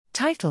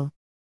Title: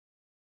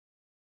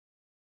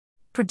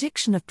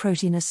 Prediction of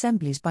protein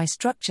assemblies by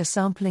structure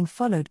sampling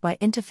followed by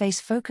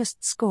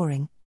interface-focused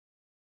scoring.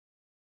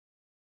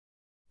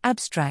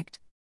 Abstract: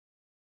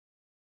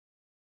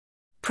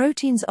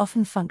 Proteins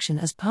often function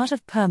as part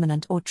of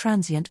permanent or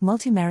transient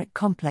multimeric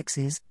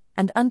complexes,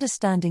 and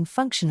understanding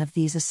function of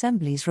these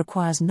assemblies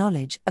requires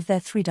knowledge of their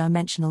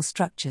three-dimensional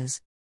structures.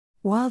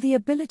 While the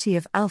ability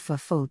of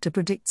AlphaFold to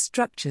predict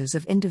structures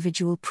of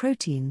individual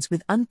proteins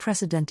with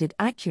unprecedented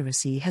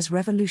accuracy has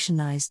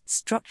revolutionized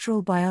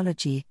structural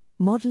biology,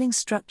 modeling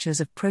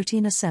structures of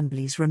protein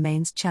assemblies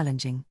remains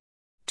challenging.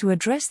 To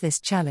address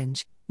this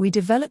challenge, we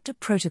developed a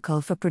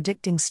protocol for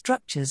predicting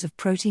structures of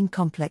protein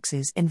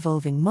complexes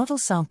involving model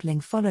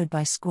sampling followed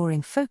by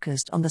scoring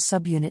focused on the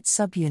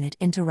subunit-subunit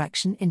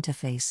interaction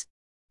interface.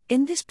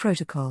 In this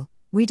protocol,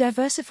 we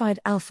diversified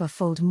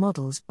AlphaFold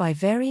models by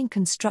varying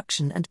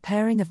construction and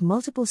pairing of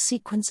multiple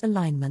sequence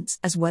alignments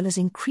as well as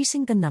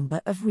increasing the number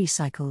of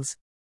recycles.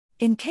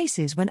 In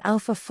cases when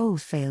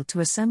AlphaFold failed to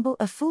assemble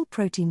a full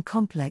protein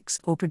complex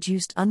or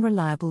produced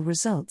unreliable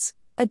results,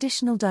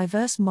 additional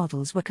diverse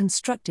models were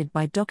constructed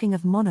by docking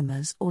of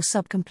monomers or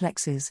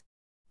subcomplexes.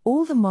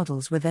 All the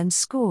models were then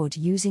scored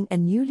using a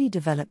newly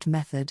developed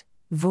method,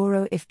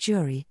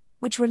 Voro-if-jury,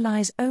 which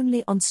relies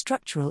only on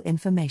structural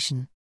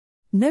information.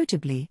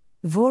 Notably,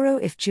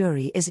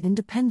 Voro-if-jury is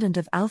independent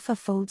of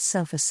AlphaFold's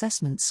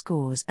self-assessment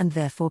scores and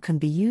therefore can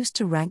be used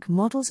to rank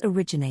models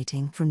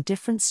originating from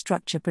different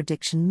structure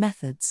prediction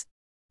methods.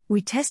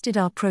 We tested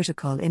our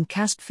protocol in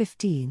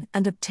CASP15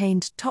 and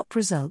obtained top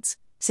results,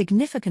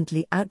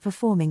 significantly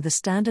outperforming the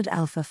standard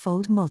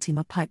AlphaFold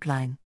multimer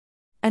pipeline.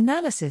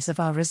 Analysis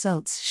of our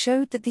results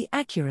showed that the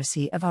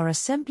accuracy of our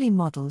assembly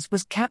models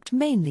was capped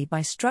mainly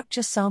by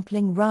structure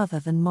sampling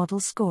rather than model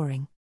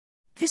scoring.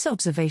 This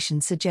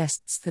observation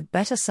suggests that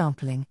better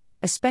sampling,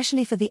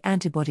 especially for the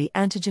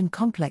antibody-antigen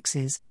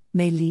complexes,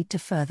 may lead to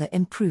further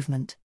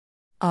improvement.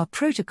 Our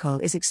protocol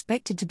is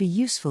expected to be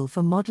useful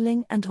for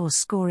modeling and/or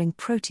scoring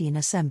protein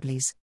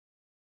assemblies.